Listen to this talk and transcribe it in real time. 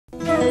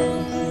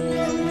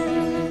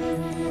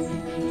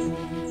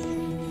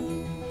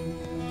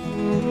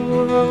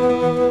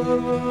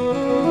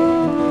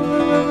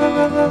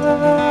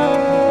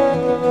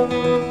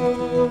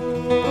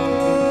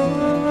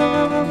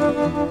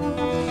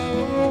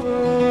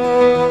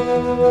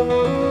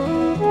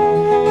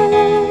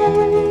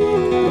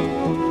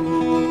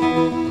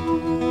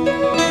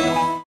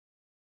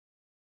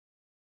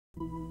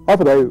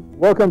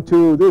Welcome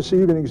to this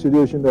evening's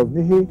edition of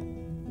Nihi,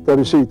 the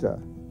Bisita.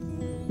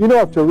 You know,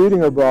 after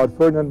reading about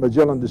Ferdinand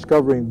Magellan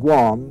discovering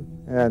Guam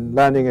and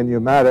landing in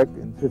Pneumatic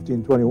in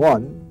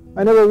 1521,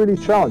 I never really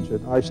challenged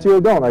it. I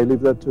still don't. I leave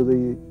that to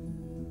the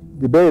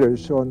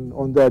debaters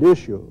on that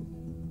issue.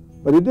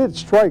 But it did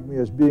strike me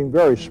as being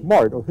very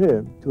smart of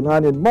him to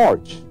land in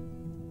March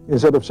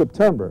instead of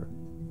September.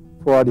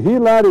 For had he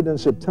landed in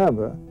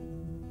September,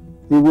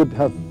 he would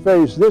have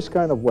faced this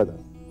kind of weather.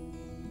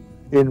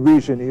 In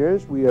recent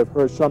years, we have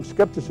heard some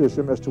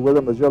skepticism as to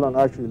whether Magellan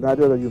actually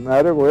landed at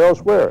Pneumatic or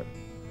elsewhere,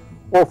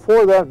 or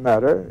for that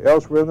matter,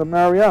 elsewhere in the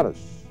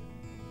Marianas.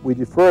 We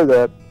defer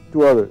that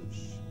to others.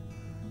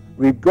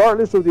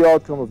 Regardless of the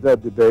outcome of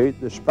that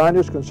debate, the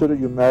Spanish considered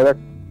Pneumatic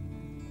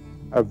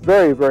a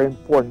very, very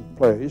important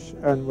place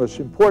and was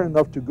important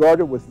enough to guard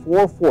it with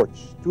 4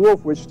 forts, 2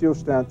 of which still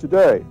stand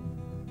today.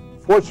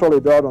 Fort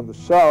Soledad on the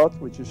south,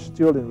 which is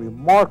still in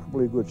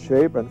remarkably good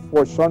shape, and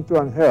Fort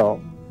Santo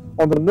Angel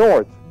on the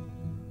north,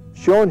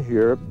 shown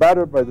here,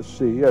 battered by the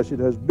sea as it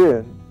has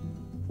been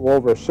for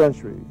over a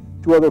century.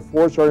 2 other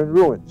forts are in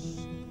ruins.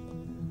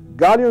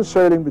 Galleons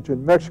sailing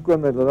between Mexico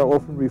and Manila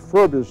often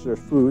refurbished their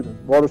food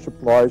and water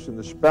supplies in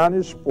the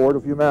Spanish port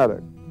of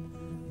Pneumatic.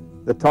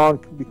 The town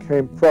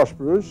became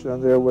prosperous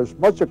and there was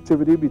much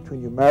activity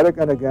between Pneumatic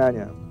and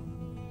Agana.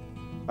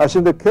 As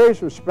in the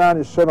case of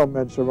Spanish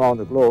settlements around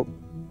the globe,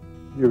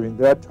 during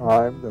that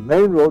time, the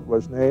main road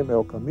was named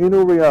El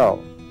Camino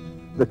Real,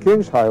 the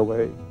King's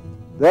Highway.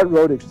 That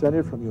road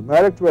extended from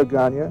Pneumatic to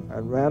Agana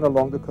and ran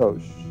along the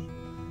coast.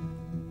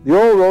 The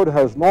old road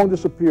has long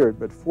disappeared,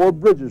 but 4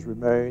 bridges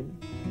remain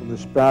from the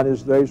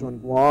Spanish days on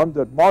Guam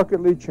that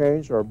markedly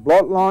changed our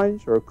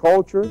bloodlines, our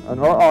culture, and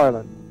our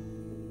island.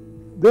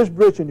 This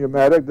bridge in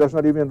Pneumatic does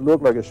not even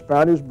look like a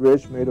Spanish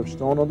bridge made of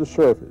stone on the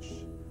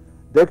surface.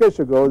 Decades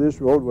ago,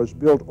 this road was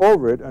built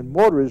over it, and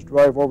motorists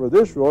drive over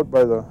this road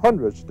by the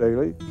hundreds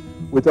daily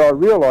without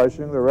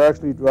realizing they're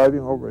actually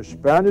driving over a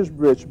Spanish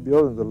bridge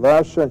built in the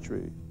last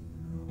century.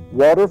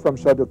 Water from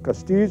Sado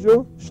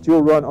Castillo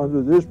still run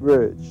under this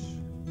bridge.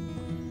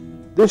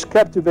 These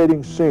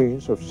captivating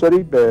scenes of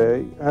Seti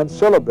Bay and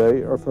Sela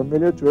Bay are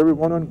familiar to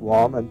everyone on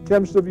Guam and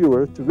tempts the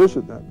viewer to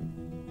visit them.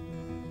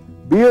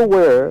 Be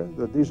aware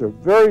that these are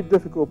very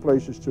difficult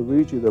places to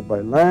reach either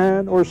by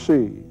land or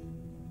sea.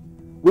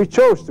 We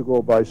chose to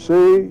go by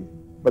sea,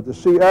 but the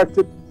sea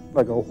acted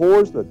like a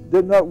horse that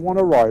did not want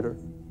a rider.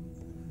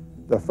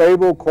 The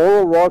fabled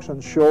coral rocks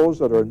and shoals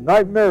that are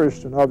nightmarish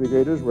to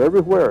navigators were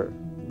everywhere.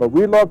 But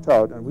we lucked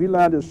out and we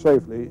landed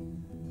safely,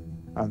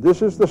 and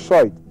this is the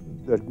sight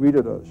that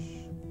greeted us.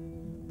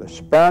 The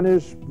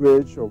Spanish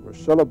bridge over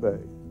Sela Bay,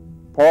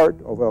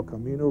 part of El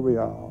Camino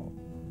Real.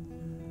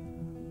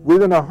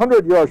 Within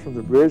 100 yards from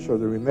the bridge are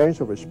the remains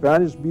of a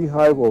Spanish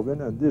beehive oven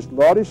and this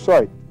lofty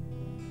sight,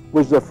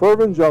 which the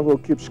fervent jungle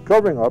keeps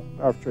covering up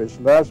after its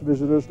last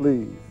visitors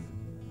leave.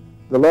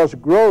 The lush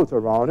growth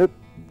around it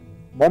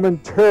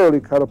momentarily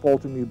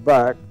catapulted me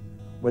back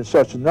when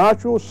such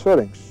natural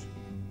settings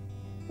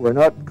were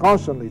not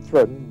constantly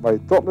threatened by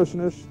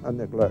thoughtlessness and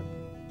neglect.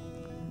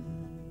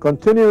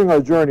 Continuing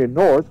our journey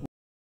north,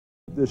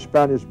 the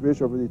Spanish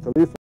bridge over the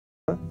Talifa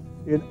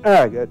in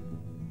Agate,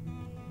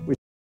 which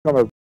has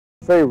become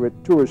a favorite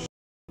tourist,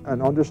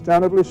 and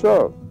understandably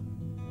so.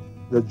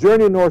 The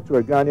journey north to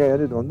Agana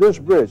ended on this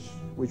bridge,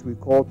 which we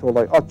call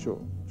Tolay Acho,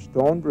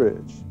 Stone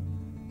Bridge,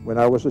 when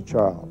I was a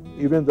child,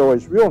 even though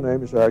its real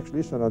name is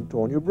actually San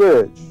Antonio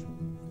Bridge.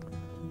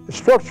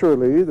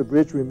 Structurally, the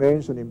bridge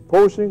remains an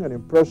imposing and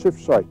impressive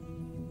sight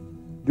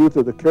due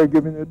to the care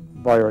given it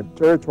by our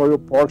Territorial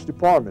Parks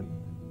Department.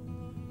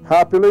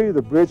 Happily,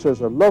 the bridge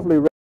has a lovely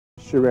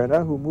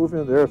Sirena who moved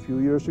in there a few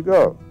years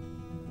ago.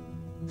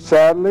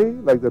 Sadly,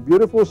 like the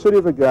beautiful city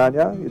of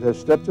Agana, it has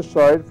stepped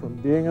aside from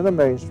being in the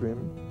mainstream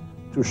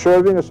to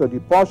serving as a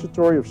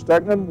depository of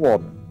stagnant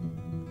water,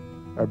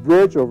 a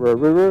bridge over a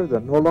river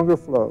that no longer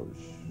flows.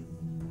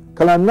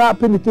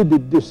 Kalanapin iti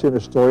didis yung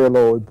istorya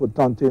lo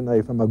importante na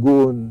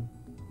ifamagun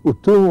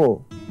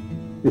utungo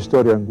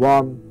istorya ng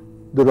Guam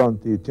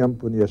durante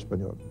tiempo ni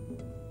Espanyol.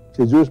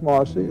 Si Jesus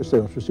Masi, esta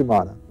yung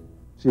susimana,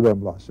 si Ben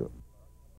Blaz.